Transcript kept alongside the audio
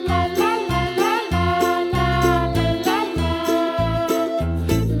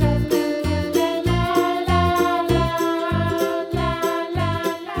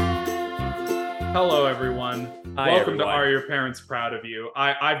your parents proud of you?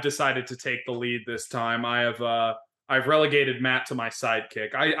 I've decided to take the lead this time. I've relegated Matt to my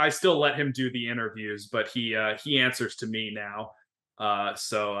sidekick. I still let him do the interviews, but he answers to me now.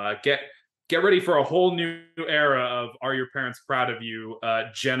 So get ready for a whole new era of Are Your Parents Proud of You?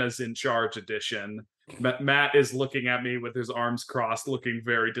 Jenna's in Charge edition. Matt is looking at me with his arms crossed, looking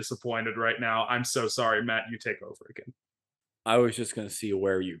very disappointed right now. I'm so sorry, Matt. You take over again. I was just going to see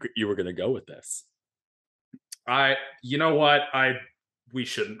where you were going to go with this. You know what? We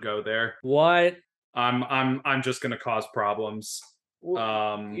shouldn't go there. What? I'm just gonna cause problems. You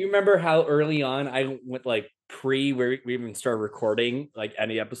remember how early on I went like where we even started recording like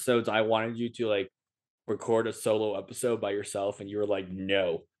any episodes? I wanted you to like record a solo episode by yourself, and you were like,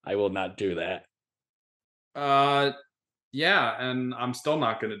 "No, I will not do that." Yeah, and I'm still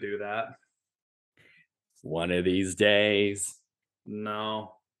not gonna do that. One of these days.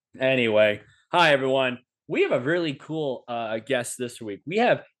 No. Anyway, hi everyone. We have a really cool guest this week. We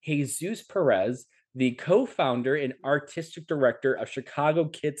have Jesus Perez, the co-founder and artistic director of Chicago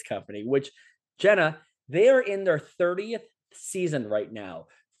Kids Company, which, Jenna, they are in their 30th season right now.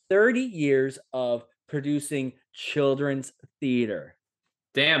 30 years of producing children's theater.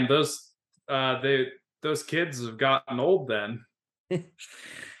 Damn, those kids have gotten old then.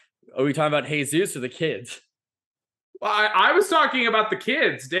 Are we talking about Jesus or the kids? Well, I was talking about the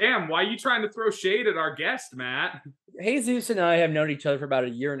kids. Damn, why are you trying to throw shade at our guest, Matt? Jesus and I have known each other for about a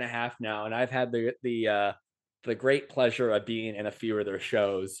year and a half now, and I've had the great pleasure of being in a few of their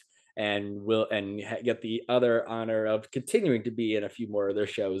shows, and get the other honor of continuing to be in a few more of their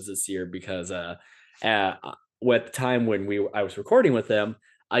shows this year because with the time when I was recording with them,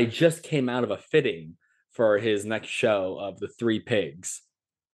 I just came out of a fitting for his next show of The Three Pigs.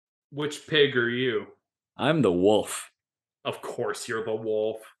 Which pig are you? I'm the wolf. Of course you're the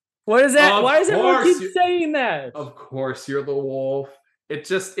wolf. What is that? Why does everyone keep saying that? Of course you're the wolf.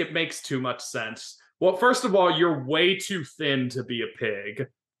 It makes too much sense. Well, first of all, you're way too thin to be a pig.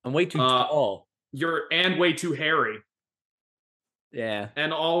 I'm way too tall. You're way too hairy. Yeah.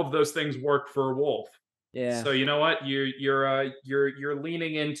 And all of those things work for a wolf. Yeah. So you know what? You're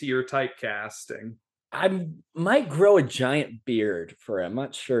leaning into your typecasting. I might grow a giant beard for it. I'm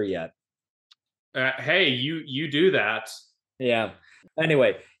not sure yet. Hey, you do that. Yeah.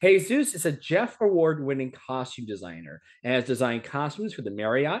 Anyway, Jesus is a Jeff Award-winning costume designer and has designed costumes for the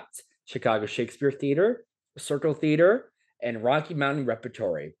Marriott, Chicago Shakespeare Theater, Circle Theater, and Rocky Mountain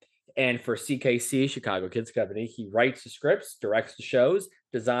Repertory. And for CKC, Chicago Kids Company, he writes the scripts, directs the shows,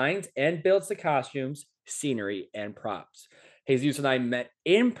 designs, and builds the costumes, scenery, and props. Jesus and I met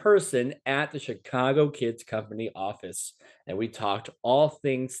in person at the Chicago Kids Company office, and we talked all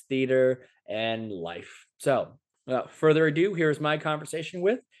things theater and life. So, without further ado, here's my conversation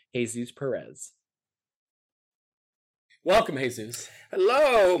with Jesus Perez. Welcome, Jesus.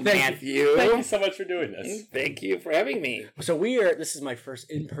 Hello, Matthew. Thank you so much for doing this. Thank you for having me. So this is my first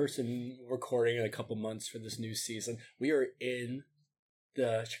in-person recording in a couple months for this new season. We are in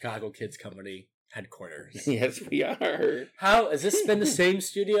the Chicago Kids Company headquarters. Yes, we are. How has this been the same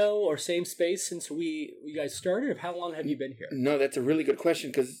studio or same space since we guys started? How long have you been here? No, that's a really good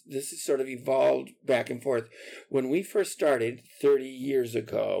question because this has sort of evolved back and forth. When we first started 30 years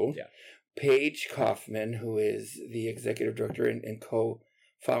ago, Paige Kaufman, who is the executive director and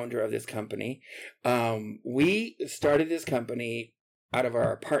co-founder of this company, we started this company out of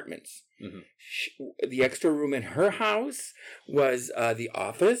our apartments. Mm-hmm. The extra room in her house was the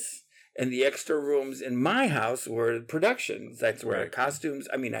office. And the extra rooms in my house were productions. That's where costumes.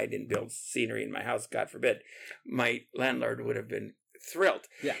 I mean, I didn't build scenery in my house, God forbid. My landlord would have been thrilled.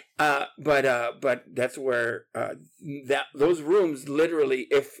 Yeah. But that's where those rooms literally,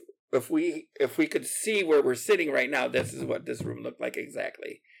 if we could see where we're sitting right now, this is what this room looked like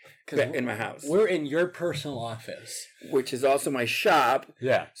exactly. In my house. We're in your personal office, which is also my shop.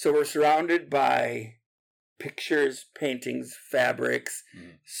 Yeah. So we're surrounded by pictures, paintings, fabrics,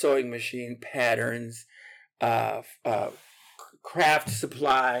 sewing machine, patterns, craft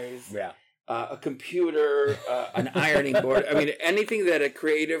supplies, a computer, an ironing board. I mean, anything that a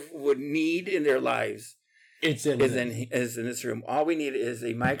creative would need in their lives is in this room. All we need is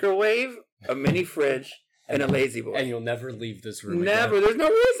a microwave, a mini fridge, and a lazy boy. And you'll never leave this room. Never. Again. There's no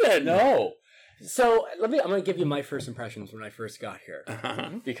reason. No. So I'm going to give you my first impressions when I first got here,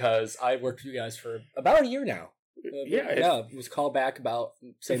 because I worked with you guys for about a year now. It was called back about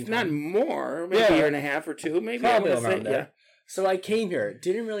same time. Not more, maybe a year and a half or two, maybe. Probably around there. Yeah. So I came here,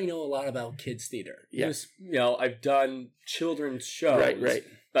 didn't really know a lot about kids theater. Yes, I've done children's shows, right.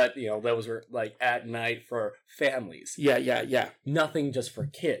 But those were like at night for families. Yeah. Nothing just for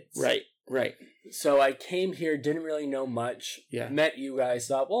kids. Right. So I came here, didn't really know much. Yeah. Met you guys,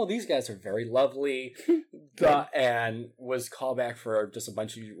 thought, well, these guys are very lovely. And was called back for just a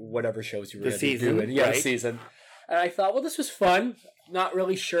bunch of whatever shows you were doing. Yeah, right? The season. And I thought, well, this was fun. Not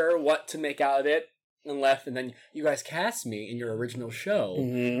really sure what to make out of it. And left, and then you guys cast me in your original show,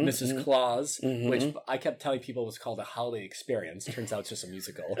 Mrs. Claus, which I kept telling people was called a holiday experience. Turns out it's just a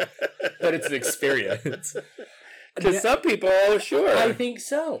musical, but it's an experience. To some people, sure. I think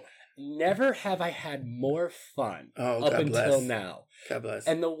so. Never have I had more fun up until now. God bless.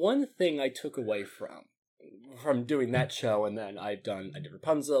 And the one thing I took away from doing that show, and then I did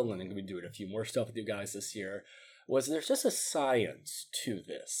Rapunzel, and I'm going to be doing a few more stuff with you guys this year, was there's just a science to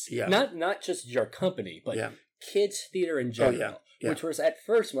this. Yeah. Not just your company, but kids theater in general. Which was at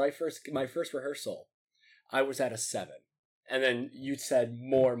first, my first rehearsal, I was at a 7. And then you said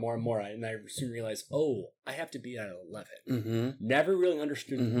more, and I soon realized, I have to be at an 11. Mm-hmm. Never really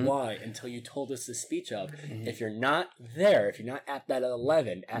understood why until you told us this speech of, if you're not there, if you're not at that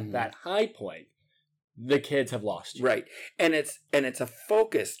 11, at that high point, the kids have lost you. Right. And it's a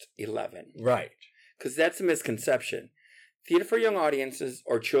focused 11. Right. Because that's a misconception. Theater for young audiences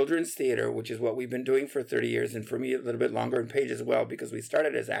or children's theater, which is what we've been doing for 30 years, and for me a little bit longer, and Paige as well, because we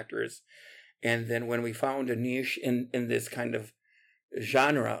started as actors. And then when we found a niche in this kind of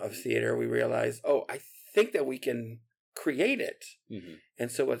genre of theater, we realized, I think that we can create it. Mm-hmm. And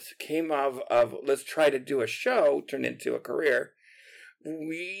so what came of let's try to do a show turned into a career.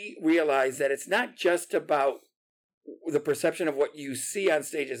 We realized that it's not just about the perception of what you see on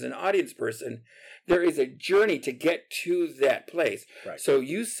stage as an audience person. There is a journey to get to that place. Right. So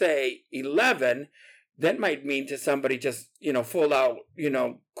you say 11, that might mean to somebody just, full out,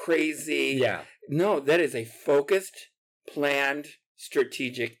 crazy. Yeah. No, that is a focused, planned,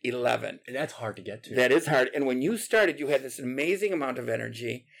 strategic 11. And that's hard to get to. That is hard. And when you started, you had this amazing amount of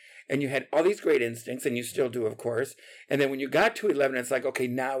energy. And you had all these great instincts, and you still do, of course. And then when you got to 11, it's like, okay,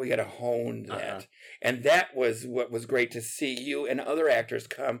 now we got to hone that. Uh-huh. And that was what was great to see you and other actors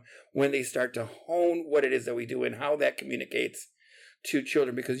come when they start to hone what it is that we do and how that communicates to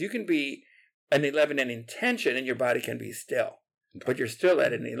children. Because you can be an 11 in intention, and your body can be still. But you're still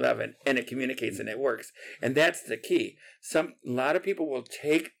at an 11, and it communicates and it works. And that's the key. A lot of people will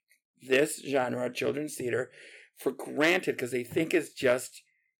take this genre, children's theater, for granted because they think it's just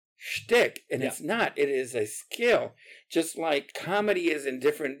shtick, and it's not. It is a skill. Just like comedy is in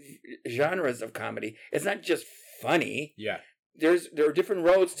different genres of comedy. It's not just funny. Yeah. There are different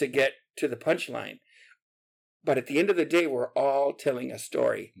roads to get to the punchline. But at the end of the day, we're all telling a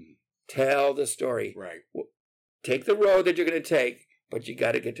story. Tell the story. Right. Take the road that you're going to take, but you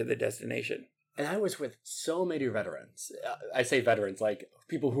got to get to the destination. And I was with so many veterans. I say veterans, like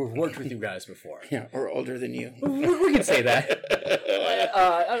people who have worked with you guys before. Yeah, or older than you. We can say that.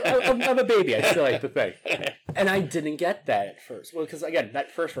 I'm a baby, I still like to think. And I didn't get that at first. Well, because again,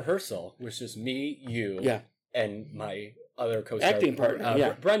 that first rehearsal was just me, you, and my other co-star, acting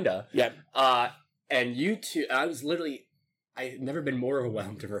partner, Brenda. Yeah. And you two, I've never been more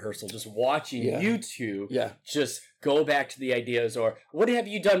overwhelmed in rehearsal, just watching you two just go back to the ideas, or what have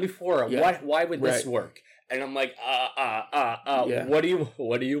you done before? Why would this work? And I'm like, what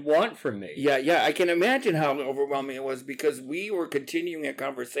do you want from me? Yeah. I can imagine how overwhelming it was because we were continuing a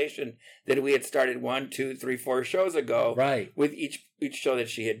conversation that we had started 1, 2, 3, 4 shows ago, right? With each show that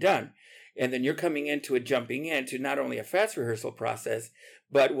she had done. And then you're coming into it, jumping into not only a fast rehearsal process,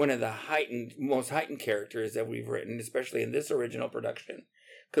 but one of the most heightened characters that we've written, especially in this original production.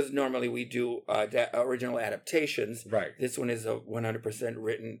 Because normally we do original adaptations. Right. This one is 100%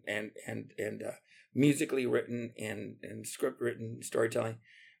 written and musically written and script written storytelling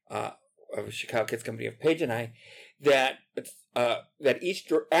of Chicago Kids Company of Paige and I. That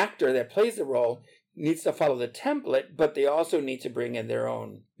each actor that plays the role needs to follow the template, but they also need to bring in their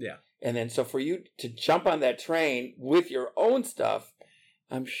own. Yeah. And then so for you to jump on that train with your own stuff,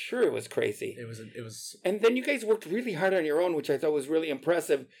 I'm sure it was crazy. It was. And then you guys worked really hard on your own, which I thought was really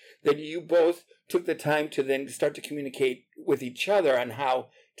impressive, that you both took the time to then start to communicate with each other on how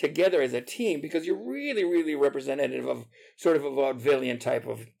together as a team, because you're really, really representative of sort of a vaudevillian type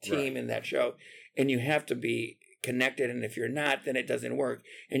of team in that show. And you have to be connected, and if you're not, then it doesn't work.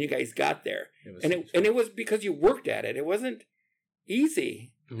 And you guys got there. It was because you worked at it. It wasn't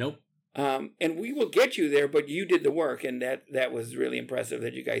easy. Nope. And we will get you there, but you did the work, and that was really impressive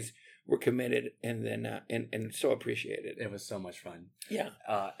that you guys were committed, and then and so appreciated. It was so much fun. Yeah.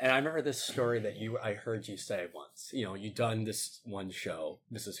 And I remember this story that I heard you say once. You've done this one show,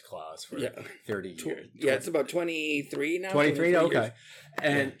 Mrs. Claus, for 30 years. Yeah, it's about 23 now. 23, okay. Years.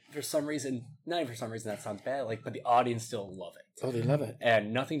 And for some reason, not even for some reason that sounds bad, but the audience still love it. Oh, they love it.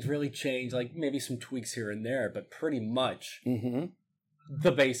 And nothing's really changed, maybe some tweaks here and there, but pretty much Mm-hmm.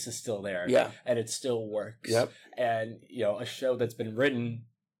 the base is still there. Yeah. And it still works. Yep. And, a show that's been written,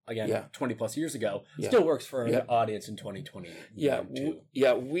 again, 20 plus years ago, still works for an audience in 2020. Yeah.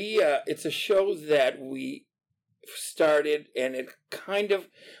 It's a show that we started, and it kind of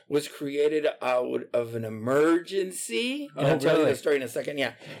was created out of an emergency. And I'll tell you the story in a second.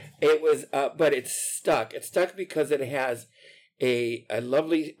 Yeah. It was, but it's stuck. It's stuck because it has a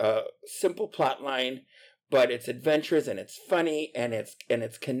lovely, simple plot line, but it's adventurous and it's funny and it's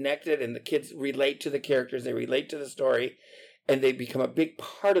connected, and the kids relate to the characters. They relate to the story, and they become a big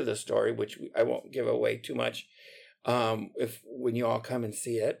part of the story, which I won't give away too much. When you all come and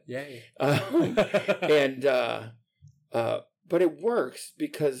see it. Yay. But it works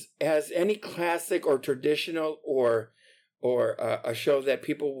because, as any classic or traditional or a show that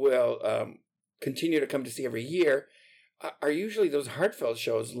people will continue to come to see every year, are usually those heartfelt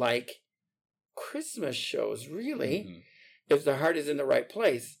shows, like Christmas shows, really. Mm-hmm. If the heart is in the right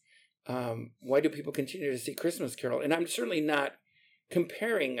place, why do people continue to see Christmas Carol? And I'm certainly not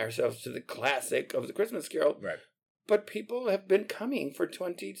comparing ourselves to the classic of the Christmas Carol, right? But people have been coming for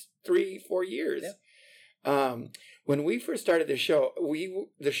 23, 4 years. Yeah. When we first started the show,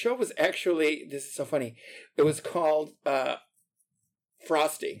 the show was actually, this is so funny, it was called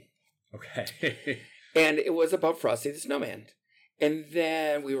Frosty. Okay. And it was about Frosty the Snowman. And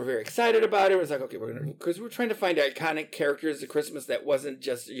then we were very excited about it. It was like, okay, because we're trying to find iconic characters of Christmas that wasn't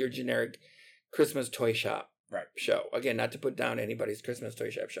just your generic Christmas toy shop show. Again, not to put down anybody's Christmas toy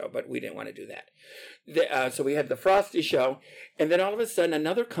shop show, but we didn't want to do that. So we had the Frosty show, and then all of a sudden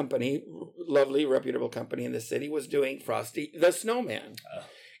another company, lovely, reputable company in the city, was doing Frosty the Snowman.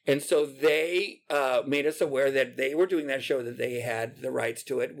 And so they made us aware that they were doing that show, that they had the rights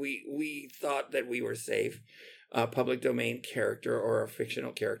to it. We thought that we were safe. A public domain character or a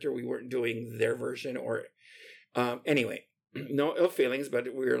fictional character. We weren't doing their version or... anyway, no ill feelings,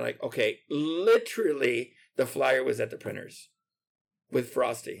 but we were like, okay, literally the flyer was at the printers with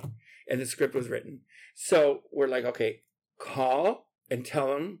Frosty and the script was written. So we're like, okay, call and tell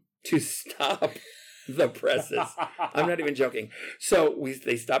them to stop the presses. I'm not even joking. So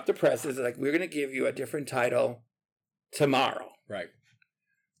they stopped the presses. Like, we're going to give you a different title tomorrow. Right.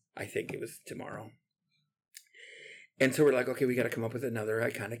 I think it was tomorrow. And so we're like, okay, we got to come up with another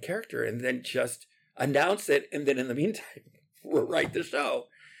iconic character and then just announce it. And then in the meantime, we'll write the show.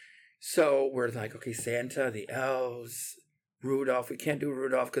 So we're like, okay, Santa, the elves, Rudolph. We can't do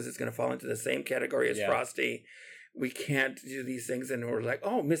Rudolph because it's going to fall into the same category as Frosty. We can't do these things. And we're like,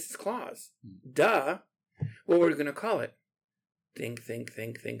 oh, Mrs. Claus. Duh. What were we going to call it? Think.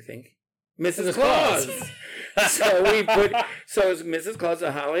 Mrs. Claus. So it's Mrs. Claus,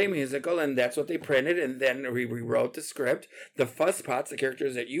 a holiday musical, and that's what they printed. And then we rewrote the script. The Fusspots, the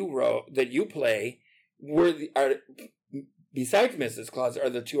characters that you play, are besides Mrs. Claus,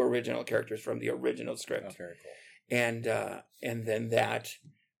 are the two original characters from the original script. Oh, very cool. And then that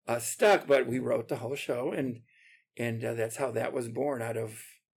stuck, but we wrote the whole show, and that's how that was born, out of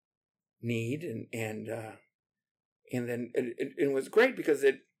need, and then it was great because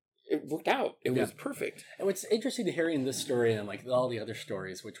it worked out. It was perfect. And what's interesting to hearing this story and all the other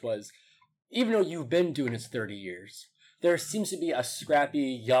stories, which was, even though you've been doing this 30 years, there seems to be a scrappy,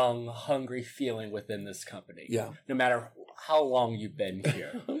 young, hungry feeling within this company. Yeah. No matter how long you've been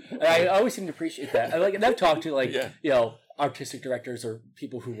here. And I always seem to appreciate that. And I've talked to artistic directors or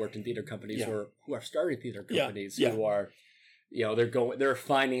people who worked in theater companies or who have started theater companies who are, they're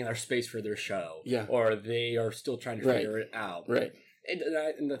finding their space for their show. Yeah. Or they are still trying to figure it out. Right.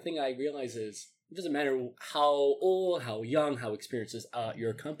 And the thing I realize is, it doesn't matter how old, how young, how experienced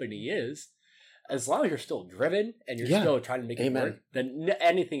your company is, as long as you're still driven and you're still trying to make it work, then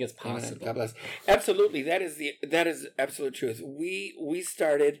anything is possible. Amen. God bless. Absolutely, that is absolute truth. We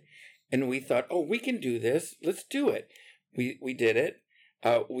started, and we thought, oh, we can do this. Let's do it. We did it.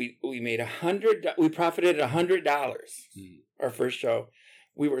 We made $100. We profited $100. Our first show.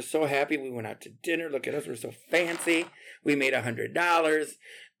 We were so happy. We went out to dinner. Look at us. We're so fancy. We made $100.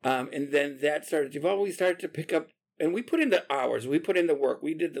 And then that started to evolve. We started to pick up, and we put in the hours. We put in the work.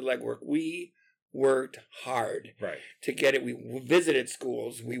 We did the legwork. We worked hard right. to get it. We visited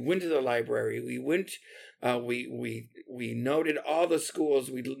schools. We went to the library. We went. We noted all the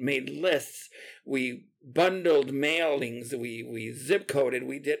schools. We made lists. We bundled mailings. We zip coded.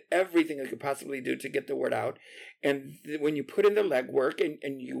 We did everything we could possibly do to get the word out. And when you put in the legwork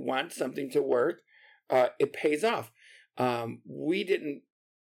and you want something to work, it pays off. We didn't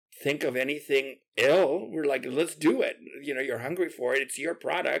think of anything ill. We're like, let's do it. You're hungry for it. It's your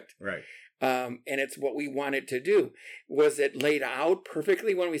product. Right. And it's what we wanted to do. Was it laid out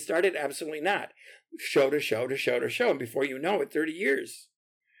perfectly when we started? Absolutely not. Show to show to show to show. And before you know it, 30 years.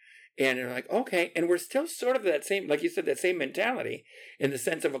 And you're like, okay. And we're still sort of that same, like you said, that same mentality in the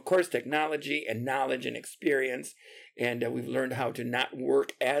sense of course, technology and knowledge and experience. And we've learned how to not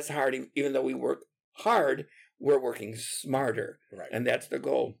work as hard, even though we work hard, we're working smarter. Right. And that's the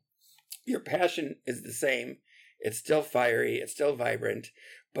goal. Your passion is the same. It's still fiery. It's still vibrant.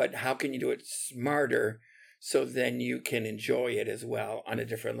 But how can you do it smarter so then you can enjoy it as well on a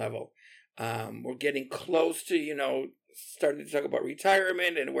different level? We're getting close to, starting to talk about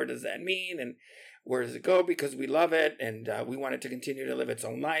retirement and where does that mean and where does it go, because we love it and we want it to continue to live its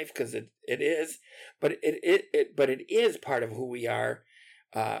own life because it is. But it is part of who we are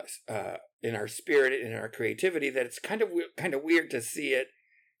in our spirit, in our creativity, that it's kind of weird to see it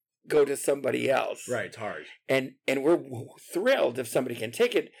go to somebody else. Right, it's hard. And we're thrilled if somebody can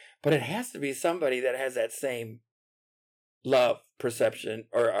take it, but it has to be somebody that has that same love, perception,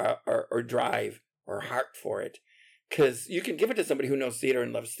 or drive or heart for it. Because you can give it to somebody who knows theater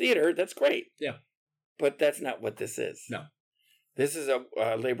and loves theater. That's great. Yeah. But that's not what this is. No. This is a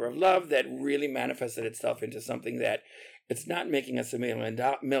labor of love that really manifested itself into something that it's not making us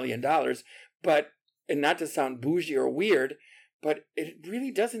 $1 million, but, and not to sound bougie or weird, but it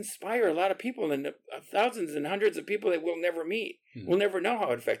really does inspire a lot of people, and thousands and hundreds of people that we'll never meet. Mm-hmm. We'll never know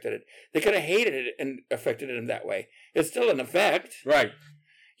how it affected it. They could have hated it and affected it in that way. It's still an effect. Right.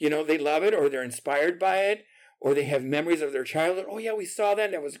 They love it, or they're inspired by it, or they have memories of their childhood. Oh, yeah, we saw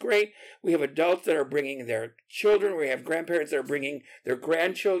that. That was great. We have adults that are bringing their children. We have grandparents that are bringing their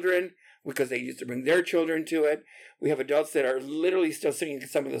grandchildren because they used to bring their children to it. We have adults that are literally still singing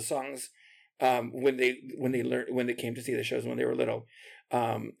some of the songs when they came to see the shows when they were little.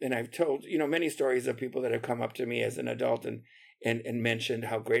 And I've told, many stories of people that have come up to me as an adult and mentioned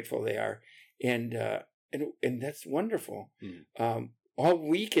how grateful they are. And that's wonderful. Mm. All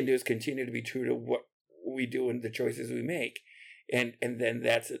we can do is continue to be true to what we do and the choices we make. And then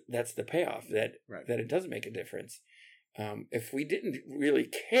that's the payoff that it does make a difference. If we didn't really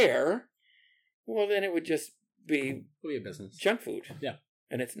care, well, then it would just be a business. Junk food. Yeah.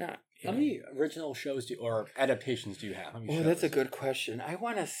 And it's not. How many original shows or adaptations do you have? That's a good question. I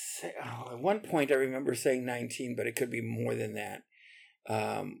want to say, at one point I remember saying 19, but it could be more than that.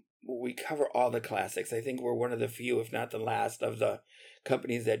 We cover all the classics. I think we're one of the few, if not the last, of the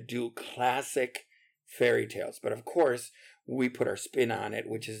companies that do classic fairy tales. But of course, we put our spin on it,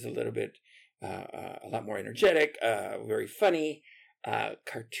 which is a little bit, a lot more energetic, very funny,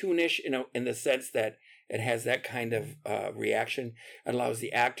 cartoonish, in the sense that it has that kind of reaction. It allows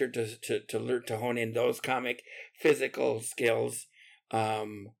the actor to learn to hone in those comic physical skills.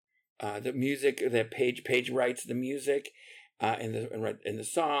 The music that Paige writes the music, and the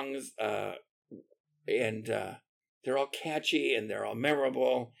songs, and they're all catchy and they're all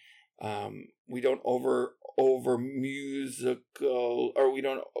memorable. We don't over musical, or we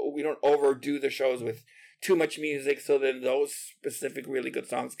don't overdo the shows with too much music, so then those specific really good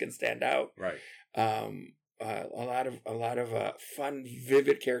songs can stand out. Right. A lot of fun,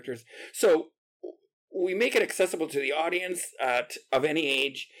 vivid characters. So we make it accessible to the audience of any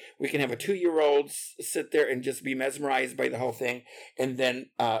age. We can have a 2-year-old sit there and just be mesmerized by the whole thing, and then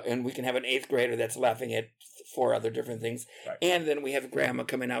and we can have an 8th grader that's laughing at 4 other different things, right. And then we have grandma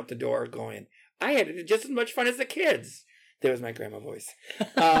coming out the door going, "I had just as much fun as the kids." There was my grandma voice,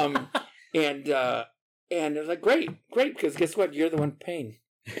 and it was like great, because guess what? You're the one paying.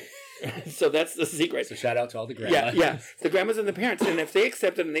 So that's the secret. So shout out to all the grandmas. Yeah, the grandmas and the parents. And if they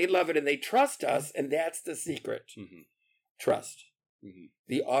accept it and they love it and they trust us, and that's the secret. Mm-hmm. Trust. Mm-hmm.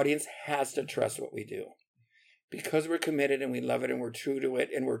 The audience has to trust what we do. Because we're committed and we love it and we're true to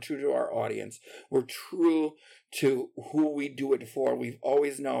it and we're true to our audience. We're true to who we do it for. We've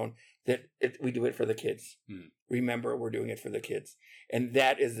always known that we do it for the kids. Mm-hmm. Remember, we're doing it for the kids. And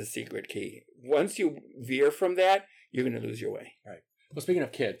that is the secret key. Once you veer from that, you're going to lose your way. Right. Well, speaking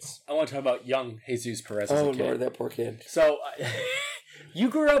of kids, I want to talk about young Jesus Perez as a kid. Oh, Lord, that poor kid. So, you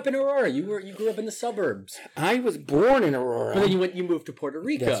grew up in Aurora. You grew up in the suburbs. I was born in Aurora. But then you moved to Puerto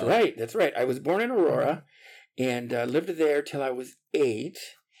Rico. That's right. I was born in Aurora and lived there till I was 8.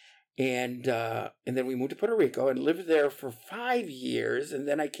 And then we moved to Puerto Rico and lived there for 5 years. And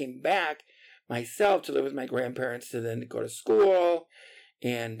then I came back myself to live with my grandparents to then go to school.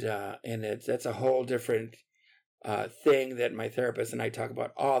 And that's a whole different thing that my therapist and I talk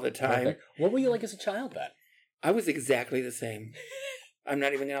about all the time. Okay. What were you like as a child then? I was exactly the same. I'm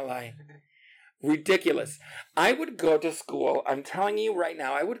not even going to lie. Ridiculous. I would go to school. I'm telling you right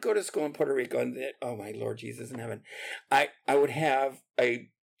now, I would go to school in Puerto Rico and oh my Lord Jesus in heaven. I would have a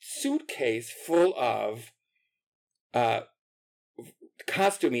suitcase full of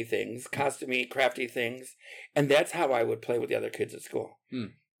costumey things, crafty things. And that's how I would play with the other kids at school.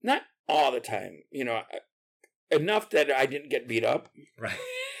 Not all the time, enough that I didn't get beat up. Right.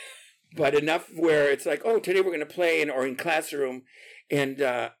 But enough where it's like, oh, today we're going to play or in classroom. And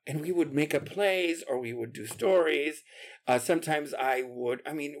we would make up plays or we would do stories. Sometimes we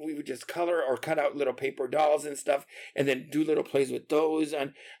would just color or cut out little paper dolls and stuff and then do little plays with those.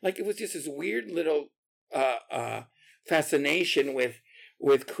 And like, it was just this weird little fascination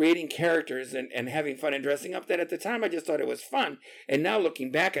with creating characters and having fun and dressing up that at the time I just thought it was fun. And now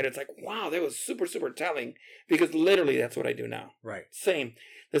looking back at it, it's like, wow, that was super, super telling because literally that's what I do now. Right.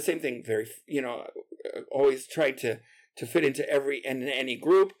 The same thing, always tried to fit into any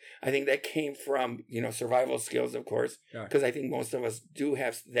group. I think that came from, survival skills, of course, because I think most of us do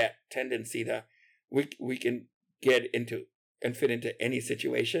have that tendency to, we can get into and fit into any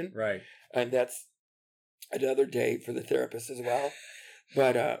situation. Right. And that's another day for the therapist as well.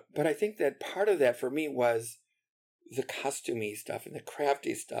 But I think that part of that for me was the costumey stuff and the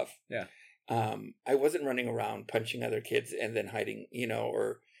crafty stuff. Yeah. I wasn't running around punching other kids and then hiding,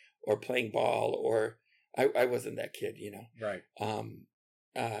 or playing ball or I wasn't that kid, Right. But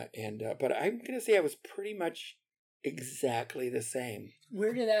I'm going to say I was pretty much exactly the same.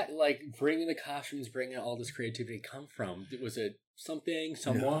 Where did that, bringing the costumes, bringing all this creativity come from? Was it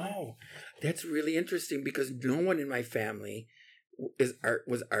someone? No, that's really interesting because no one in my family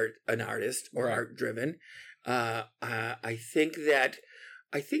was an artist or art driven. I think that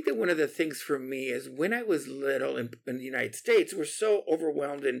one of the things for me is when I was little in the United States, we're so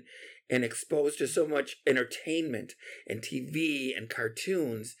overwhelmed and exposed to so much entertainment and TV and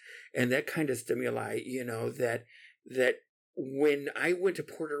cartoons and that kind of stimuli, that when I went to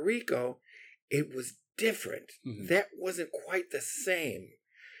Puerto Rico, it was different. Mm-hmm. That wasn't quite the same.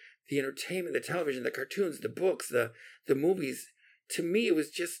 The entertainment, the television, the cartoons, the books, the movies, to me, it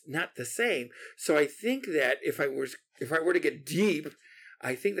was just not the same. So I think that if I were to get deep,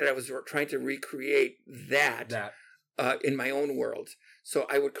 I think that I was trying to recreate that. In my own world. So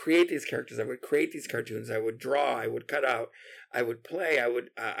I would create these characters. I would create these cartoons. I would draw. I would cut out. I would play. I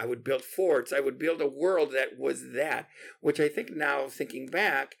would build forts. I would build a world that was that, which I think now, thinking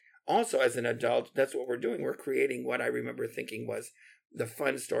back, also as an adult, that's what we're doing. We're creating what I remember thinking was the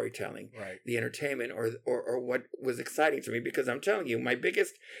fun storytelling, right, the entertainment, or what was exciting to me. Because I'm telling you, my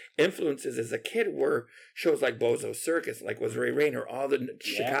biggest influences as a kid were shows like Bozo Circus, like was Ray Rayner, all the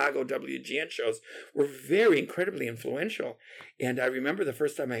Chicago WGN shows were very incredibly influential. And I remember the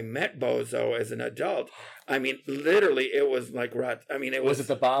first time I met Bozo as an adult. I mean, literally, it was like rut. I mean, was it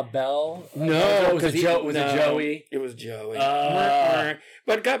the Bob Bell? No, was it Joey? It was Joey.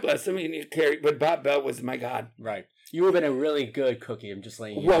 But God bless him. I mean, but Bob Bell was my god. Right. You would have been a really good Cookie. I'm just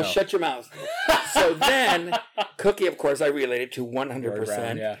letting you know. Well, shut your mouth. So then, Cookie, of course, I related to 100%.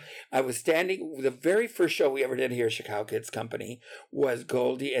 Brown, yeah. I was standing. The very first show we ever did here, Chicago Kids Company, was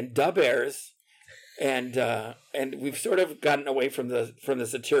Goldie and Da Bears, and we've sort of gotten away from the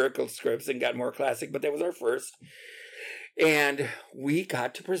satirical scripts and got more classic. But that was our first, and we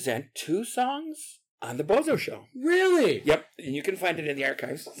got to present 2 songs on the Bozo Show. Really? Yep. And you can find it in the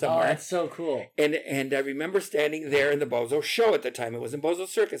archives somewhere. Oh, that's so cool. And I remember standing there in the Bozo Show at the time. It wasn't Bozo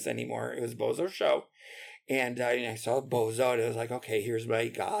Circus anymore. It was Bozo Show. And I saw Bozo and I was like, okay, here's my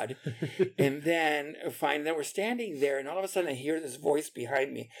God. And then we're standing there and all of a sudden I hear this voice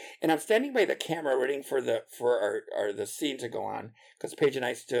behind me. And I'm standing by the camera waiting for the scene to go on because Paige and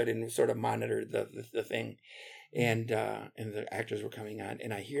I stood and sort of monitored the thing. And the actors were coming on.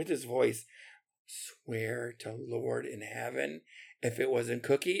 And I hear this voice, swear to Lord in heaven if it wasn't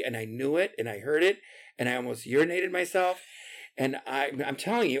Cookie, and I knew it and I heard it and I almost urinated myself, and I'm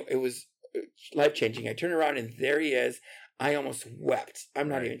telling you, it was life-changing. I turned around and there he is. I almost wept. I'm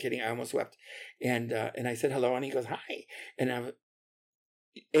not even kidding. I almost wept. And I said hello and he goes hi. And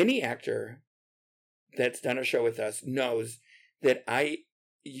any actor that's done a show with us knows that I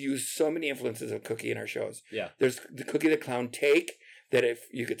use so many influences of Cookie in our shows. Yeah. There's the Cookie the Clown take, that if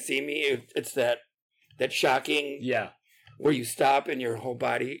you could see me, it's that shocking, where you stop and your whole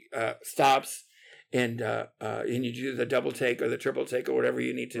body stops, and you do the double take or the triple take or whatever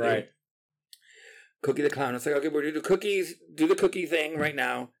you need to do. Cookie the Clown. It's like, okay, we're going to do the cookie thing right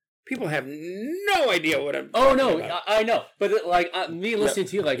now. People have no idea what I'm talking about. I know. But me listening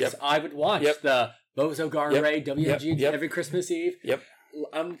to you like this, I would watch the Bozo Garray WMG every Christmas Eve. Yep.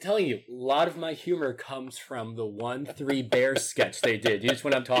 I'm telling you, a lot of my humor comes from the 1-3 Bears sketch they did. You know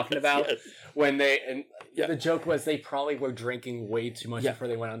what I'm talking about? Yes. When the joke was they probably were drinking way too much before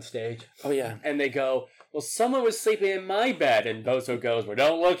they went on stage. Oh, yeah. And they go, well, someone was sleeping in my bed. And Bozo goes, well,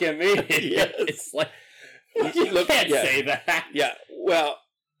 don't look at me. Yes. It's like, you can't say that. Yeah. Well,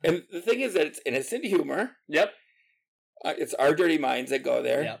 and the thing is that it's innocent humor. Yep. It's our dirty minds that go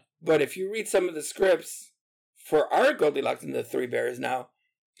there. Yep. But if you read some of the scripts for our Goldilocks and the Three Bears now,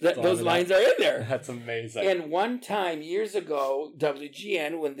 those lines are in there. That's amazing. And one time, years ago,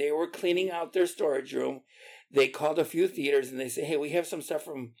 WGN, when they were cleaning out their storage room, they called a few theaters and they said, hey, we have some stuff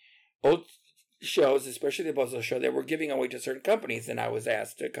from old shows, especially the Bozo show, that we're giving away to certain companies. And I was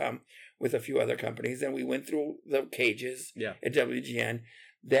asked to come with a few other companies. And we went through the cages at WGN.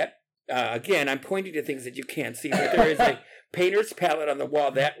 That, again, I'm pointing to things that you can't see, but there is a painter's palette on the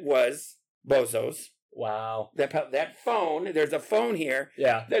wall that was Bozo's. Wow. That phone, there's a phone here.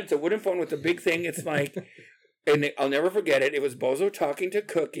 Yeah. That's a wooden phone with a big thing. It's like, and I'll never forget it. It was Bozo talking to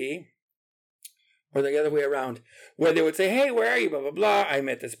Cookie, or the other way around, where they would say, hey, where are you? Blah, blah, blah. I'm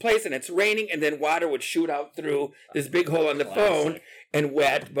at this place and it's raining. And then water would shoot out through this big hole on the phone and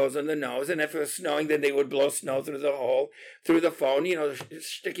wet Bozo in the nose. And if it was snowing, then they would blow snow through the hole, through the phone,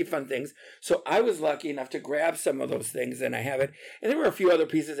 sticky fun things. So I was lucky enough to grab some of those things and I have it. And there were a few other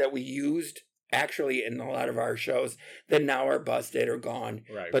pieces that we used actually in a lot of our shows that now are busted or gone.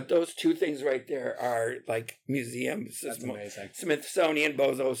 Right. But those two things right there are like museums. That's amazing. Smithsonian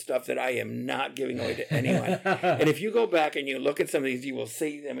Bozo stuff that I am not giving away to anyone. And if you go back and you look at some of these, you will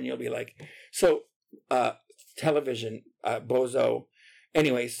see them and you'll be like, so television, Bozo.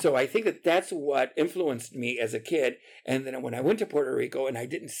 Anyway, so I think that that's what influenced me as a kid. And then when I went to Puerto Rico and I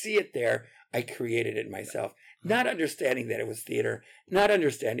didn't see it there, I created it myself. Not understanding that it was theater, not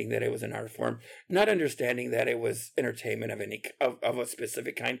understanding that it was an art form, not understanding that it was entertainment of a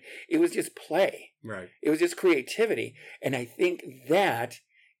specific kind. It was just play. Right. It was just creativity. And I think that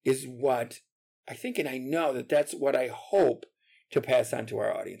is what I think, and I know that that's what I hope to pass on to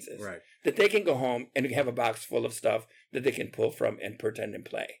our audiences. Right. That they can go home and have a box full of stuff that they can pull from and pretend and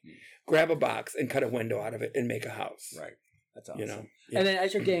play. Grab a box and cut a window out of it and make a house. Right. That's awesome. Yeah. And then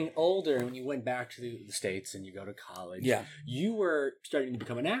as you're getting older, when you went back to the States and you go to college, you were starting to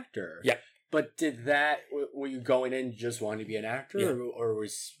become an actor. Yeah. But were you going in just wanting to be an actor or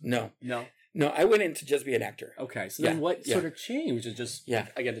was... No, I went in to just be an actor. Okay. So then what sort of changed? Was it just,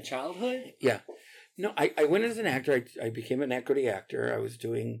 again, the childhood? Yeah. No, I went as an actor. I became an equity actor. I was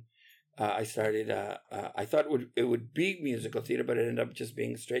doing... I started... I thought it would be musical theater, but it ended up just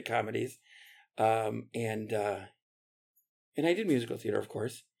being straight comedies. And I did musical theater, of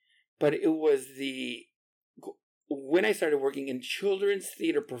course, but it was when I started working in children's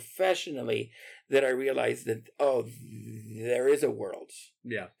theater professionally that I realized that, there is a world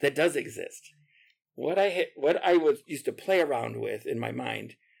that does exist. What I used to play around with in my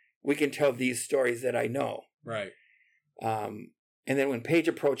mind, we can tell these stories that I know. Right. And then when Paige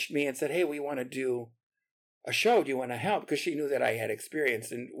approached me and said, hey, we want to do a show, do you want to help? Because she knew that I had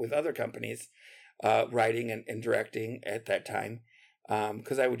experience with other companies. Writing and directing at that time,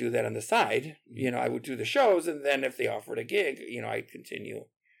 because I would do that on the side. I would do the shows, and then if they offered a gig, I'd continue.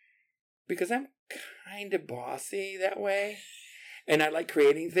 Because I'm kind of bossy that way, and I like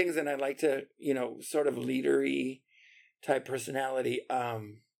creating things, and I like to, sort of leadery type personality.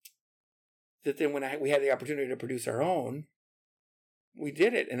 That then when we had the opportunity to produce our own, we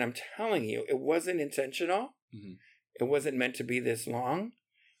did it, and I'm telling you, it wasn't intentional. Mm-hmm. It wasn't meant to be this long.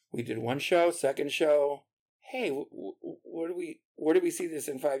 We did one show, second show. Hey, where do we see this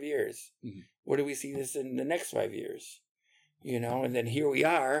in 5 years? Mm-hmm. Where do we see this in the next 5 years? And then here we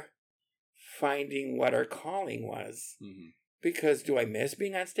are finding what our calling was. Mm-hmm. Because do I miss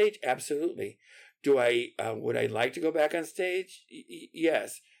being on stage? Absolutely. Would I like to go back on stage?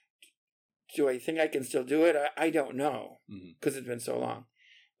 Yes. Do I think I can still do it? I don't know, because it's been so long.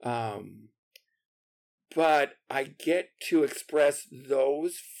 But I get to express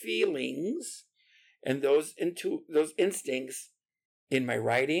those feelings and those instincts in my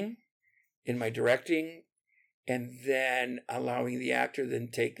writing, in my directing, and then allowing the actor then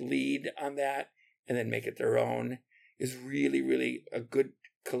take lead on that and then make it their own is really, really a good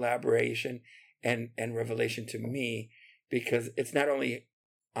collaboration and revelation to me, because it's not only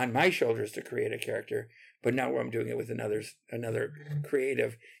on my shoulders to create a character, but now I'm doing it with another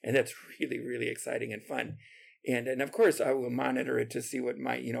creative, and that's really, really exciting and fun. And of course I will monitor it to see what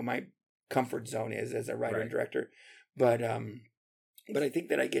my comfort zone is as a writer and director. But I think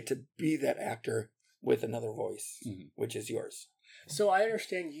that I get to be that actor with another voice, which is yours. So I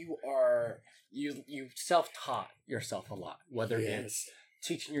understand you self-taught yourself a lot, whether it's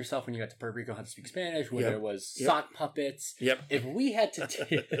teaching yourself when you got to Puerto Rico how to speak Spanish, whether it was sock puppets. Yep. If we had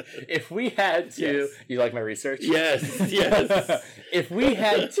to, you like my research? Yes. If we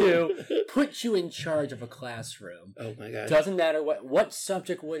had to put you in charge of a classroom, oh my God, doesn't matter what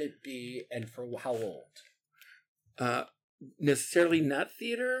subject would it be, and for how old? Necessarily not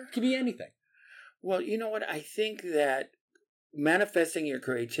theater. It could be anything. Well, you know what? I think that manifesting your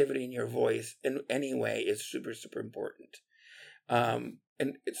creativity in your voice in any way is super, super important.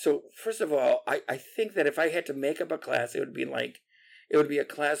 And so, first of all, I think that if I had to make up a class, it would be a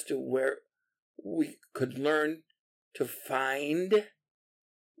class to where we could learn to find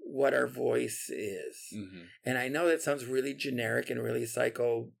what our voice is. And I know that sounds really generic and really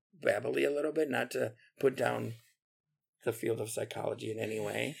psycho-babbly a little bit, not to put down the field of psychology in any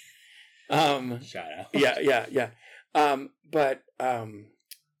way. Shout out. Yeah. But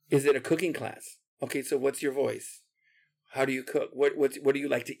is it a cooking class? Okay, so what's your voice? How do you cook? What do you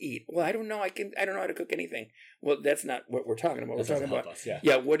like to eat? Well, I don't know. I don't know how to cook anything. Well, that's not what we're talking about. We're talking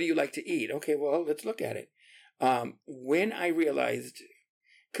about what do you like to eat? Okay, well, let's look at it. When I realized,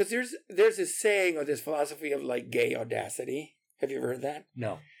 because there's this saying or this philosophy of like gay audacity. Have you ever heard that?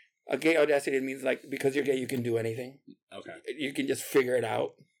 No. A gay audacity means like because you're gay, you can do anything. Okay. You can just figure it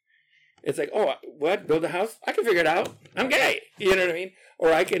out. It's like, oh, what? Build a house? I can figure it out. I'm gay. You know what I mean?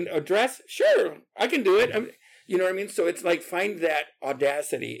 Or I can dress? Sure, I can do it. You know what I mean? So it's like find that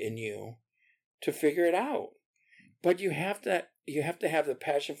audacity in you to figure it out. But you have to have the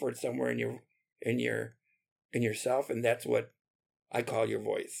passion for it somewhere in yourself, and that's what I call your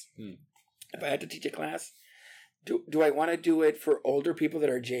voice. If I had to teach a class, do I want to do it for older people that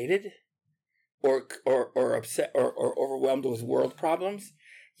are jaded, or upset or overwhelmed with world problems?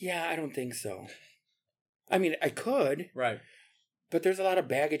 Yeah, I don't think so. I mean, I could, right? But there's a lot of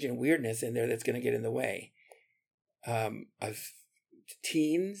baggage and weirdness in there that's going to get in the way. Of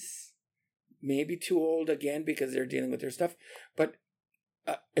teens, maybe too old again because they're dealing with their stuff, but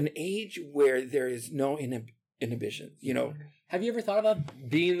an age where there is no inhibition. You know, have you ever thought about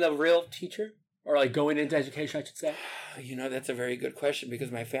being the real teacher or like going into education? I should say. You know, that's a very good question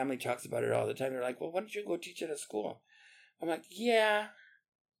because my family talks about it all the time. They're like, "Well, why don't you go teach at a school?" I'm like, "Yeah,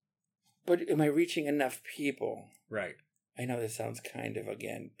 but am I reaching enough people?" Right. I know this sounds kind of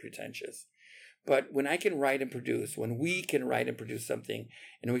again pretentious. But when I can write and produce, when we can write and produce something,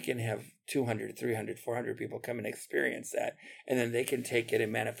 and we can have 200, 300, 400 people come and experience that, and then they can take it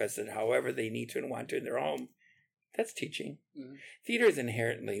and manifest it however they need to and want to in their home, that's teaching. Theater is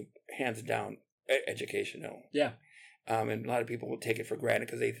inherently, hands down, educational. Yeah. And a lot of people will take it for granted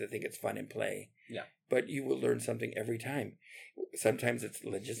because they think it's fun and play. Yeah. But you will learn something every time. Sometimes it's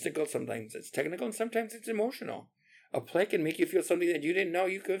logistical, sometimes it's technical, and sometimes it's emotional. A play can make you feel something that you didn't know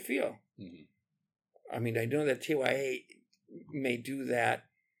you could feel. I mean, I know that TYA may do that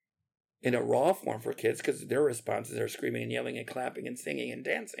in a raw form for kids because their responses are screaming and yelling and clapping and singing and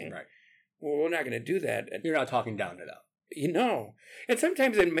dancing. Right. Well, we're not going to do that. You're not talking down to them. You know. And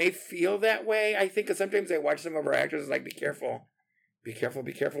sometimes it may feel that way. I think because sometimes I watch some of our actors like, be careful. Be careful,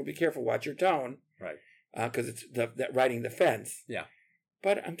 be careful, be careful. Watch your tone. Right. Because it's that riding the fence. Yeah.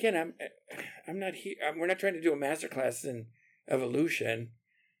 But again, I'm not here. We're not trying to do a masterclass in evolution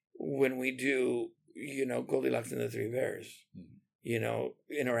when we do, you know, Goldilocks and the Three Bears. You know,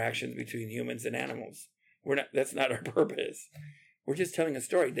 interactions between humans and animals. That's not our purpose. We're just telling a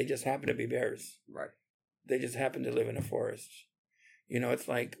story. They just happen to be bears. Right. They just happen to live in a forest. You know, it's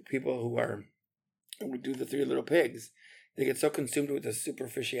like people who do the Three Little Pigs. They get so consumed with the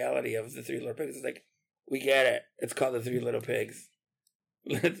superficiality of the Three Little Pigs. It's like, we get it. It's called the Three Little Pigs.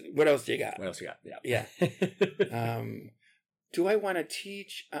 What else do you got? Yeah. Do I want to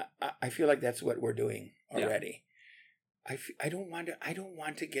teach? I feel like that's what we're doing already. Yeah. I don't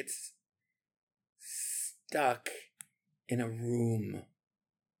want to get stuck in a room.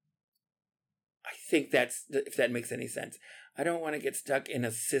 I think if that makes any sense. I don't want to get stuck in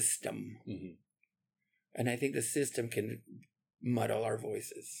a system. And I think the system can muddle our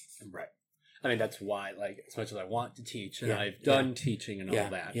voices. Right. I mean, that's why, like, as much as I want to teach, and I've done teaching and all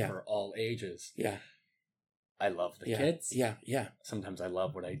that for all ages. Yeah. I love the kids. Yeah. Sometimes I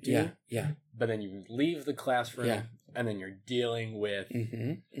love what I do. Yeah. But then you leave the classroom, and then you're dealing with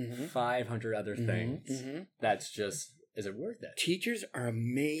 500 other things. That's just is it worth it? Teachers are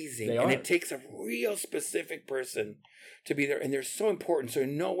amazing. They are. And it takes a real specific person to be there. And they're so important. So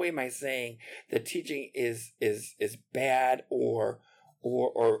in no way am I saying that teaching is bad or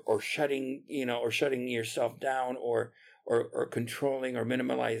shutting, or shutting yourself down or controlling or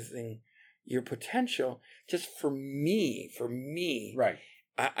minimalizing your potential. Just for me, Right.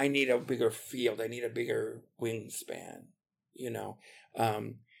 I need a bigger field. I need a bigger wingspan,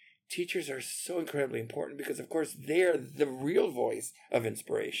 Teachers are so incredibly important because, of course, they're the real voice of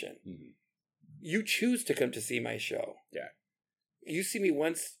inspiration. Mm-hmm. You choose to come to see my show. Yeah. You see me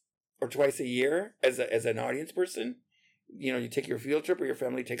once or twice a year as an audience person. You take your field trip or your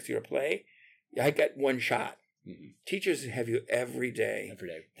family takes you to play. I got one shot. Mm-hmm. Teachers have you every day. Every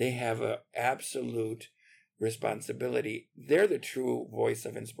day. They have an absolute responsibility. They're the true voice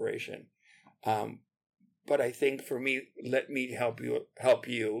of inspiration. But I think for me, let me help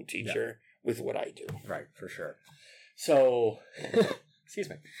you, teacher, with what I do. Right, for sure. So, excuse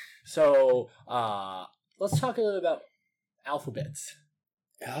me. So, let's talk a little about alphabets.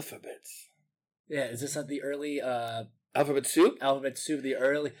 Alphabets. Yeah, is this the early Alphabet Soup? Alphabet Soup, the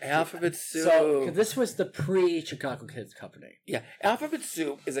early Alphabet Soup. So, this was the pre-Chicago Kids Company. Yeah, Alphabet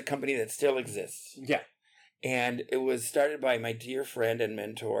Soup is a company that still exists. Yeah. And it was started by my dear friend and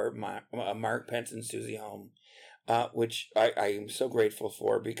mentor, Mark Pence and Susie Holm, which I am so grateful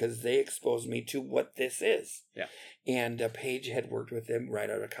for because they exposed me to what this is. Yeah. And Paige had worked with them right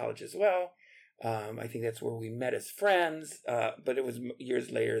out of college as well. I think that's where we met as friends, but it was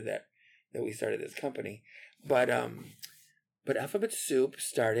years later that we started this company. But Alphabet Soup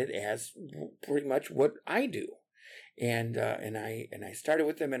started as pretty much what I do. And I started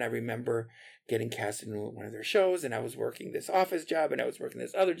with them, and I remember getting cast in one of their shows, and I was working this office job, and I was working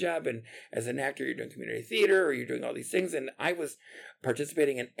this other job, and as an actor, you're doing community theater, or you're doing all these things, and I was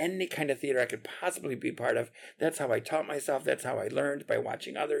participating in any kind of theater I could possibly be part of. That's how I taught myself. That's how I learned, by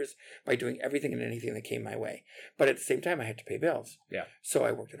watching others, by doing everything and anything that came my way. But at the same time, I had to pay bills. Yeah. So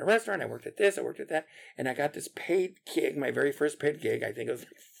I worked at a restaurant, I worked at this, I worked at that, and I got this paid gig, my very first paid gig, I think it was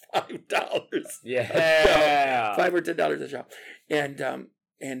 $5. Yeah. $5 or $10 a show.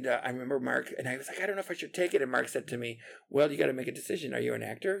 And I remember Mark, and I was like, I don't know if I should take it. And Mark said to me, well, you got to make a decision. Are you an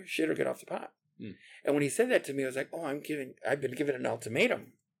actor? Shit or get off the pot. Mm. And when he said that to me, I was like, oh, I've been given an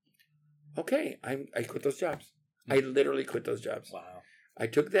ultimatum. Okay. I quit those jobs. I literally quit those jobs. Wow. I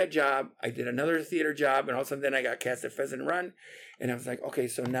took that job. I did another theater job. And all of a sudden then I got cast at Pheasant Run. And I was like, okay,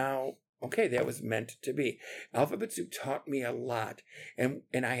 so now, that was meant to be. Alphabet Soup taught me a lot. And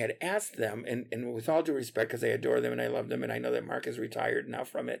I had asked them, and with all due respect, because I adore them and I love them, and I know that Mark is retired now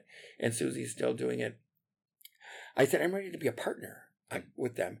from it, and Susie's still doing it. I said, I'm ready to be a partner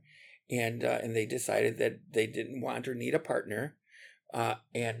with them. And they decided that they didn't want or need a partner.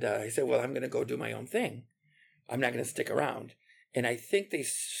 And I said, well, I'm going to go do my own thing. I'm not going to stick around. And I think they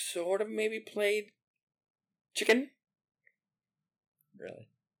sort of maybe played chicken. Really?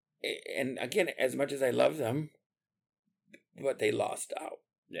 And again, as much as I love them, but they lost out.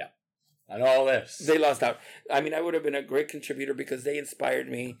 Yeah. And all this. They lost out. I mean, I would have been a great contributor because they inspired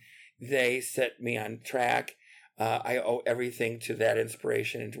me. They set me on track. I owe everything to that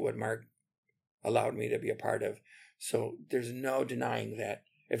inspiration and to what Mark allowed me to be a part of. So there's no denying that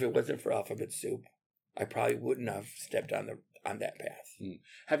if it wasn't for Alphabet Soup, I probably wouldn't have stepped on that path.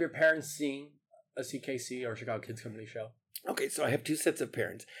 Have your parents seen a CKC or Chicago Kids Company show? Okay, so I have two sets of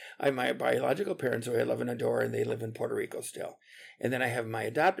parents. I have my biological parents who I love and adore, and they live in Puerto Rico still. And then I have my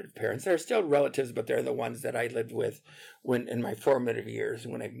adopted parents. They're still relatives, but they're the ones that I lived with when in my formative years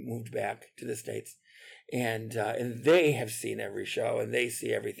when I moved back to the States. And they have seen every show, and they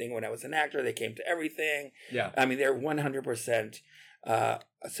see everything. When I was an actor, they came to everything. Yeah. I mean, they're 100%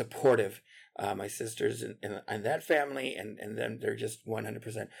 supportive. My sisters and that family, and then they're just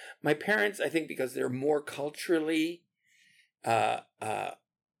 100%. My parents, I think because they're more culturally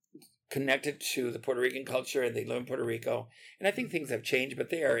connected to the Puerto Rican culture, and they live in Puerto Rico. And I think things have changed, but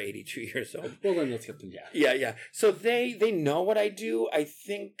they are 82 years old. Well, then let's get them. Yeah. So they know what I do. I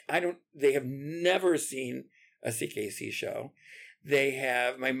think they have never seen a CKC show. They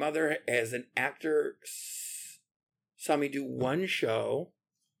have, my mother as an actor saw me do one show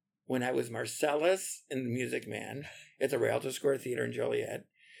when I was Marcellus in The Music Man at the Rialto Square Theater in Joliet.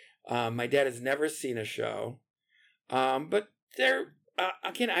 My dad has never seen a show. But they're,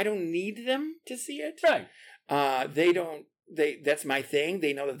 again, I don't need them to see it. Right. That's my thing.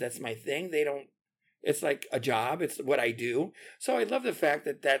 They know that that's my thing. It's like a job. It's what I do. So I love the fact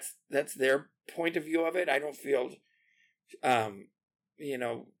that that's their point of view of it. I don't feel, that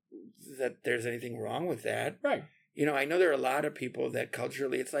there's anything wrong with that. Right. I know there are a lot of people that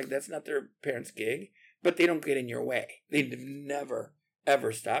culturally, it's like, that's not their parents' gig. but they don't get in your way. They've never,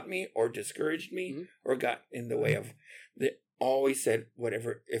 ever stopped me or discouraged me or got in the way of. They always said,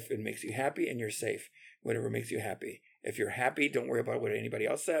 whatever, if it makes you happy and you're safe, whatever makes you happy. If you're happy, don't worry about what anybody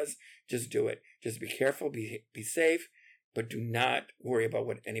else says. Just do it. Just be careful, be safe, but do not worry about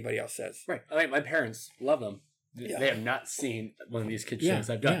what anybody else says. Right. I mean, my parents love them. Yeah. They have not seen one of these kids shows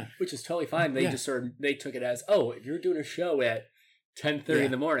I've done, which is totally fine. They just they took it as, oh, if you're doing a show at 10:30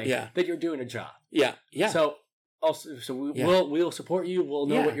 in the morning, then you're doing a job. Yeah. So we'll support you. We'll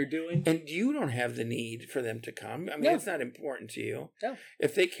know what you're doing. And you don't have the need for them to come. I mean, it's not important to you. No.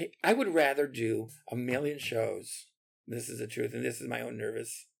 If they can, I would rather do a million shows. This is the truth, and this is my own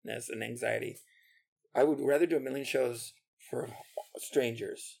nervousness and anxiety. I would rather do a million shows for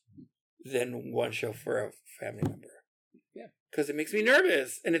strangers than one show for a family member. Yeah. Because it makes me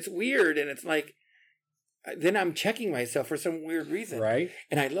nervous, and it's weird, and it's like, then I'm checking myself for some weird reason. Right.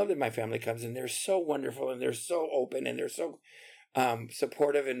 And I love that my family comes, and they're so wonderful, and they're so open, and they're so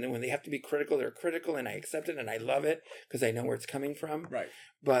supportive, and when they have to be critical, they're critical, and I accept it, and I love it, because I know where it's coming from. Right.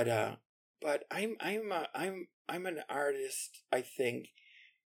 But I'm an artist, I think,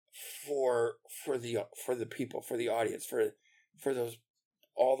 for the people, for the audience, for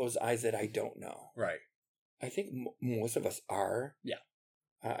all those eyes that I don't know. Right. I think most of us are. Yeah.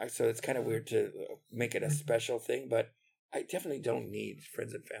 So it's kind of weird to make it a special thing, but I definitely don't need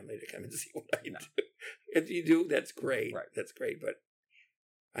friends and family to come and see what I do. If you do, that's great. Right. That's great, but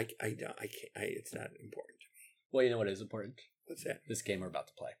I can't. It's not important to me. Well, you know what is important? What's that? This game we're about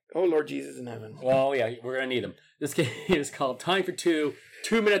to play. Oh, Lord Jesus in heaven. Well, yeah, we're going to need them. This game is called Time for Two.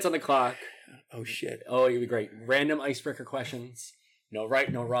 2 minutes on the clock. Oh, shit. Oh, you'll be great. Random icebreaker questions. No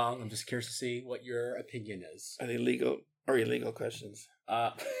right, no wrong. I'm just curious to see what your opinion is. Are they legal or illegal questions?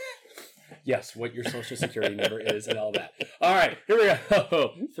 Yes, what your social security number is and all that. All right, here we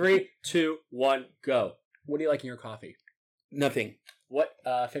go. 3, 2, 1, go. What do you like in your coffee? Nothing. What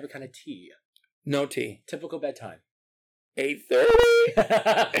favorite kind of tea? No tea. Typical bedtime?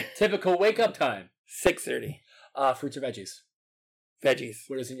 8:30. Typical wake up time? 6:30. Fruits or veggies? Veggies.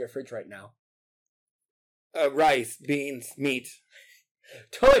 What is in your fridge right now? Rice, beans, meat.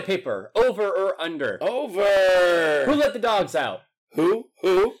 Toilet paper, over or under? Over. Who let the dogs out? Who?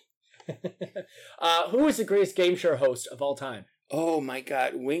 Who is the greatest game show host of all time? Oh my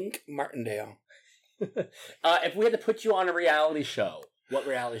God, Wink Martindale. If we had to put you on a reality show, what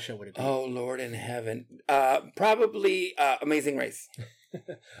reality show would it be? Oh, Lord in heaven. Probably Amazing Race.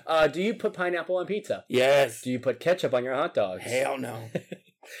 Do you put pineapple on pizza? Yes. Do you put ketchup on your hot dogs? Hell no.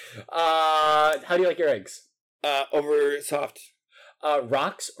 How do you like your eggs? Over soft.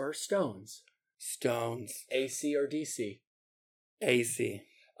 Rocks or stones? Stones. AC or DC? AC.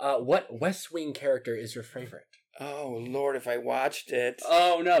 What West Wing character is your favorite? Oh, Lord, if I watched it.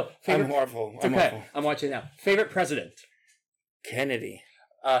 Oh, no. I'm horrible. I'm awful. I'm watching now. Favorite president? Kennedy.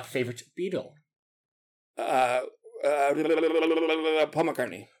 Favorite Beatle? Paul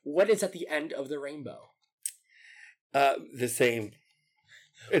McCartney. What is at the end of the rainbow? The same.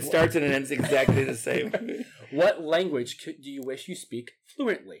 It starts and it ends exactly the same. What language do you wish you speak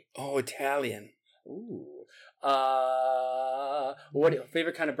fluently? Oh, Italian. Ooh. What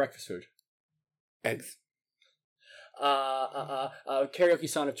favorite kind of breakfast food? Eggs. Karaoke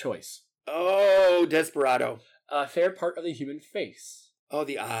song of choice. Oh, Desperado. Favorite part of the human face. Oh,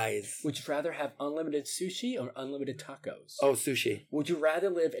 the eyes. Would you rather have unlimited sushi or unlimited tacos? Oh, sushi. Would you rather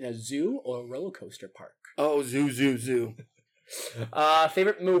live in a zoo or a roller coaster park? Oh, zoo.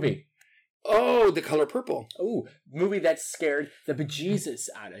 Favorite movie? Oh, The Color Purple. Oh, movie that scared the bejesus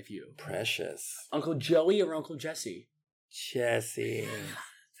out of you. Precious. Uncle Joey or Uncle Jesse? Jesse.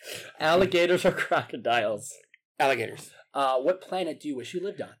 Alligators or crocodiles? Alligators. What planet do you wish you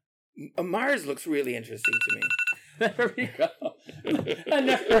lived on? Mars looks really interesting to me. There we go.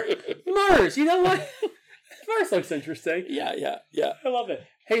 Mars, you know what? Mars looks interesting. Yeah. I love it.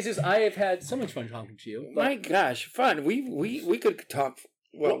 Jesus, I have had so much fun talking to you. My gosh, fun. We could talk.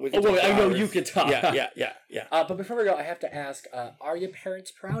 Well, we could talk I know you could talk. Yeah. But before we go, I have to ask, are your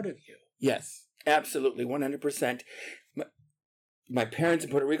parents proud of you? Yes, absolutely, 100%. My parents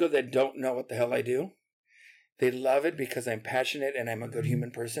in Puerto Rico, they don't know what the hell I do. They love it because I'm passionate and I'm a good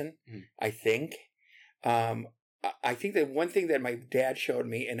human person, I think. I think that one thing that my dad showed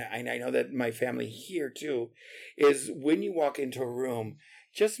me, and I know that my family here too, is when you walk into a room,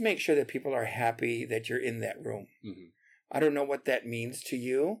 just make sure that people are happy that you're in that room. Mm-hmm. I don't know what that means to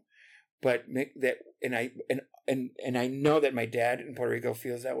you, but make that, and I know that my dad in Puerto Rico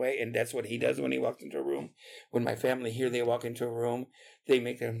feels that way, and that's what he does when he walks into a room. When my family here, they walk into a room, they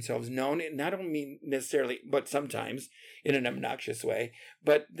make themselves known, and not only necessarily, but sometimes in an obnoxious way,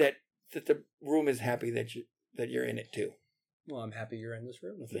 but that that the room is happy that you're in it too. Well, I'm happy you're in this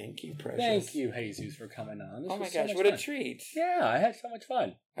room with me. Thank you, Precious. Thank you, Jesus, for coming on. Oh my gosh, what a treat. Yeah, I had so much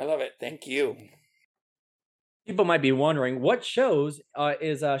fun. I love it. Thank you. People might be wondering, what shows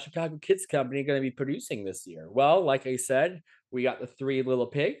is Chicago Kids Company going to be producing this year? Well, like I said, we got the Three Little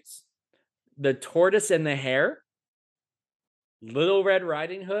Pigs, the Tortoise and the Hare, Little Red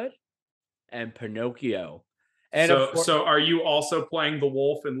Riding Hood, and Pinocchio. And so are you also playing the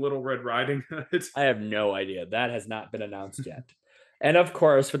wolf in Little Red Riding Hood? I have no idea. That has not been announced yet. And of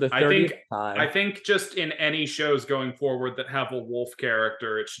course, for the 30th time, I think just in any shows going forward that have a wolf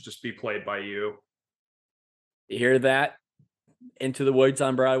character, it should just be played by you. You hear that? Into the Woods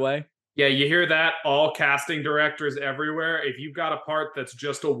on Broadway? Yeah, you hear that? All casting directors everywhere. If you've got a part that's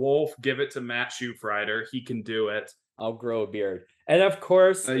just a wolf, give it to Matt Schufrider. He can do it. I'll grow a beard. And of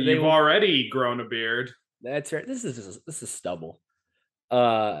course, you've already grown a beard. That's right. This is stubble.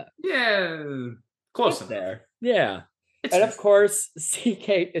 Yeah, close enough. There. Yeah. And of course,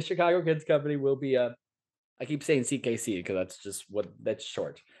 CK, the Chicago Kids Company, will be I keep saying CKC because that's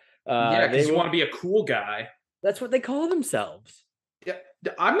short. Yeah, because you want to be a cool guy. That's what they call themselves. Yeah,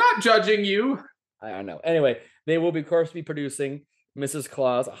 I'm not judging you. I don't know. Anyway, they will of course be producing Mrs.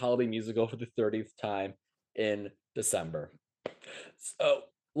 Claus, a holiday musical, for the 30th time in December. So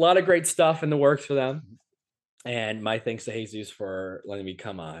a lot of great stuff in the works for them. And my thanks to Jesus for letting me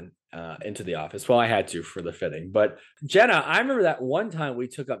come on into the office. Well, I had to for the fitting. But Jenna, I remember that one time we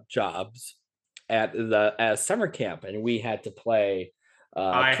took up jobs at summer camp, and we had to play.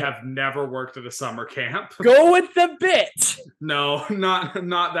 I have never worked at a summer camp. Go with the bit. No, not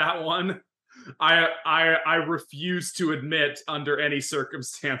that one. I refuse to admit under any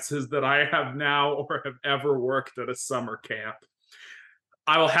circumstances that I have now or have ever worked at a summer camp.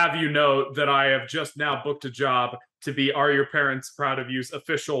 I will have you know that I have just now booked a job to be Are Your Parents Proud of You's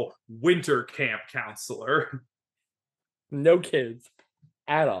official winter camp counselor. No kids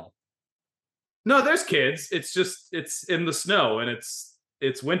at all. No, there's kids. It's in the snow and it's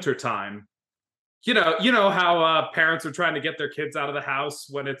winter time. You know how parents are trying to get their kids out of the house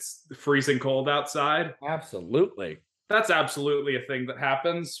when it's freezing cold outside? Absolutely. That's absolutely a thing that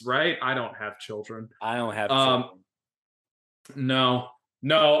happens, right? I don't have children. I don't have children.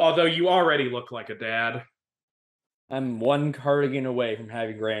 No, although you already look like a dad. I'm one cardigan away from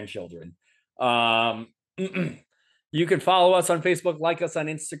having grandchildren. You can follow us on Facebook, like us on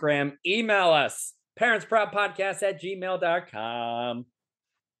Instagram, email us, parentsproudpodcast@gmail.com.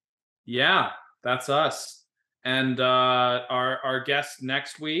 Yeah, that's us. And our guest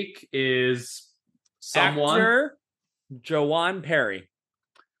next week is someone. Actor Joanne Perry.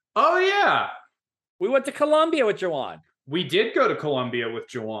 Oh, yeah. We went to Columbia with Joanne. We did go to Columbia with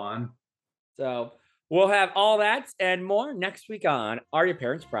Joanne. So we'll have all that and more next week on Are Your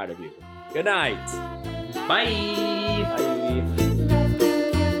Parents Proud of You? Good night. Bye.